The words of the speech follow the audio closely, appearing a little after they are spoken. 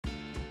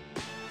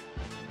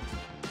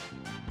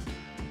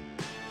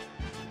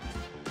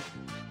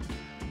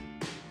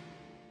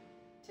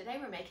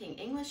making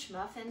English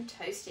muffin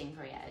toasting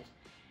bread.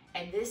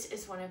 And this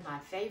is one of my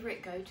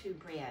favorite go-to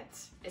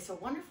breads. It's a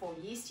wonderful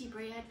yeasty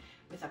bread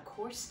with a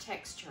coarse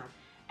texture,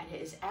 and it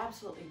is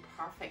absolutely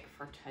perfect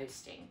for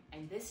toasting.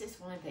 And this is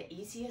one of the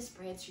easiest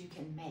breads you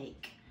can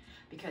make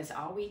because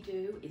all we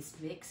do is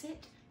mix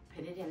it,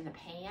 put it in the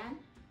pan,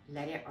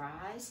 let it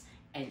rise,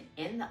 and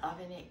in the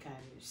oven it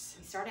goes.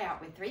 We start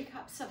out with 3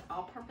 cups of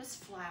all-purpose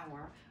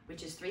flour,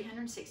 which is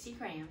 360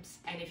 grams.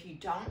 And if you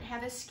don't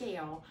have a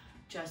scale,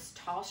 just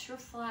toss your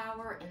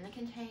flour in the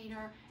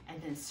container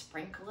and then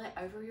sprinkle it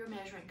over your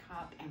measuring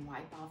cup and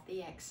wipe off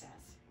the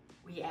excess.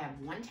 We add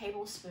 1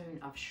 tablespoon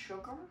of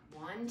sugar,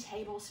 1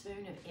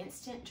 tablespoon of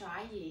instant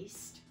dry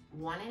yeast,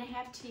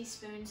 1½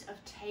 teaspoons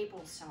of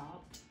table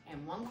salt,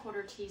 and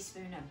 1/4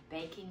 teaspoon of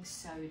baking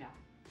soda.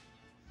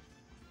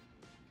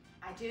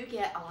 I do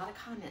get a lot of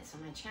comments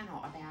on my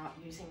channel about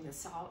using the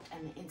salt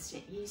and the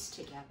instant yeast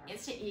together.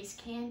 Instant yeast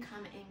can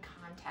come in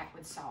contact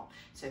with salt,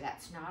 so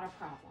that's not a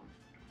problem.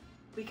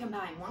 We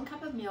combine 1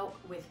 cup of milk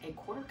with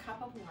 1/4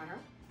 cup of water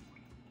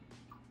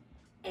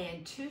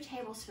and 2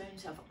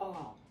 tablespoons of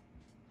oil.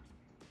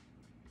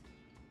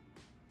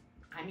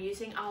 I'm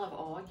using olive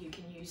oil. You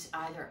can use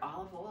either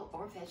olive oil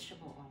or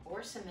vegetable oil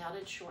or some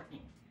melted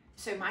shortening.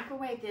 So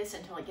microwave this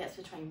until it gets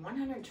between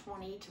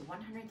 120 to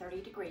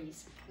 130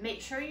 degrees. Make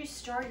sure you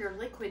stir your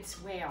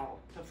liquids well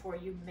before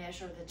you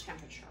measure the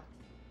temperature.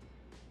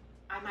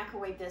 I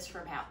microwave this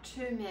for about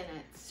 2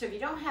 minutes. So if you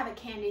don't have a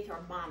candy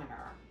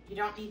thermometer, you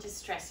don't need to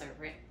stress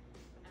over it.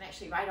 I'm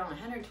actually right on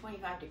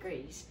 125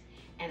 degrees,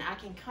 and I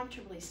can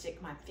comfortably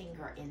stick my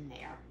finger in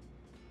there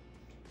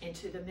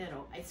into the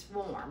middle. It's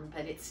warm,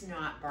 but it's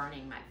not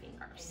burning my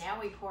fingers. And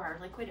now we pour our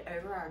liquid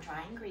over our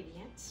dry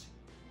ingredients.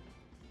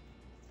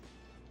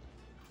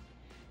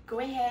 Go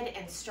ahead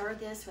and stir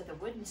this with a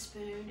wooden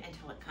spoon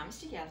until it comes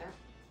together.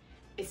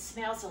 It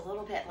smells a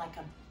little bit like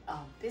a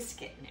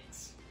biscuit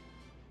mix.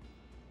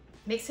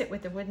 Mix it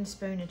with a wooden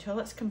spoon until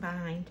it's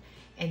combined,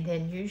 and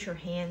then use your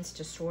hands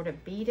to sort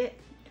of beat it,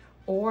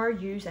 or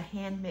use a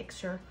hand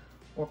mixer,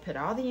 or put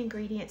all the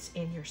ingredients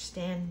in your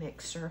stand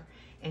mixer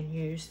and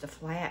use the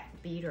flat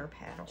beater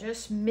paddle.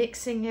 Just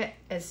mixing it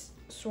as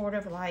sort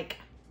of like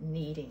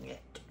kneading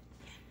it.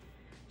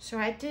 So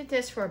I did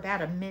this for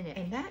about a minute,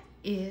 and that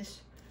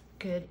is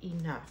good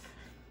enough.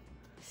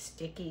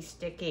 Sticky,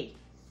 sticky.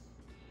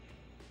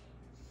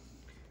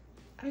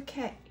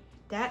 Okay,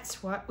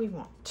 that's what we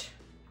want.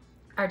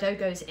 Our dough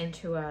goes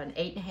into an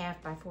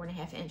 8½ by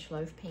 4½ inch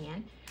loaf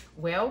pan,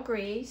 well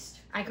greased.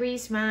 I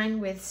greased mine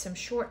with some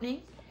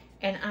shortening,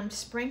 and I'm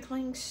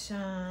sprinkling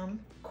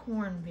some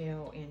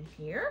cornmeal in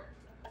here.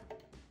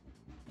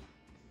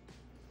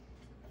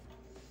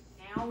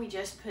 Now we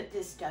just put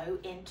this dough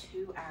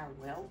into our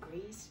well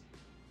greased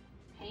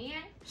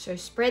pan. So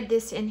spread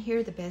this in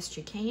here the best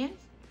you can.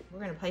 We're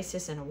going to place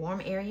this in a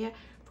warm area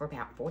for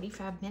about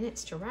 45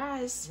 minutes to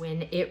rise.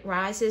 When it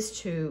rises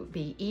to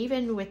be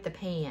even with the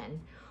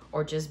pan,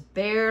 or just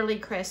barely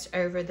crest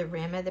over the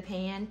rim of the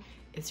pan,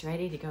 it's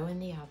ready to go in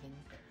the oven.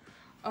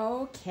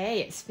 Okay,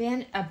 it's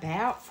been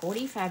about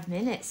 45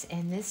 minutes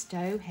and this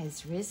dough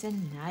has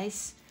risen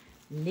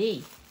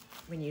nicely.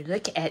 When you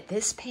look at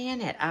this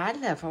pan at eye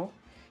level,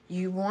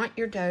 you want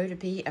your dough to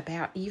be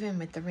about even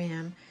with the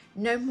rim,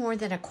 no more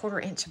than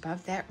 1/4 inch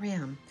above that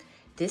rim.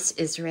 This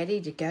is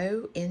ready to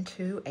go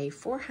into a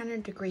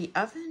 400-degree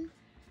oven.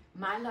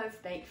 My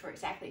loaf baked for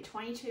exactly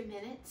 22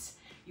 minutes.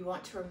 You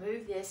want to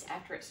remove this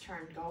after it's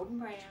turned golden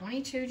brown.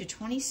 22 to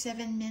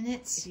 27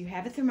 minutes. If you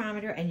have a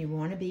thermometer and you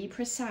want to be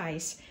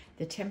precise,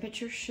 the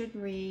temperature should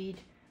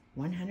read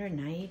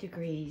 190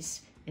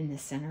 degrees in the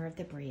center of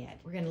the bread.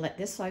 We're going to let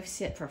this loaf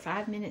sit for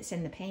 5 minutes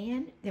in the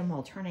pan, then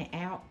we'll turn it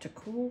out to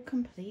cool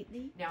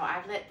completely. Now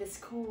I've let this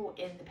cool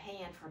in the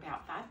pan for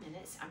about 5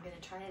 minutes. I'm going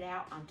to turn it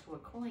out onto a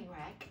cooling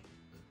rack.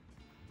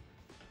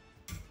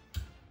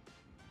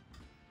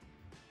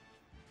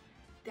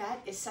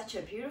 That is such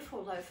a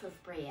beautiful loaf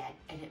of bread,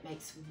 and it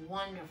makes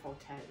wonderful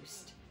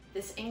toast.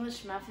 This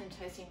English muffin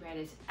toasting bread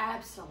is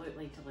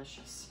absolutely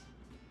delicious.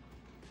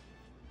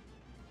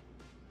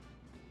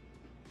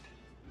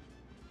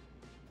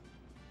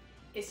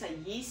 It's a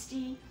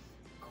yeasty,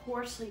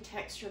 coarsely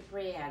textured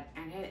bread,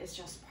 and it is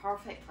just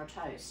perfect for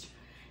toast.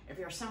 If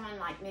you're someone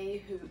like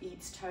me who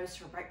eats toast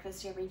for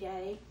breakfast every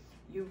day,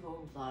 you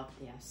will love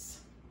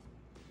this.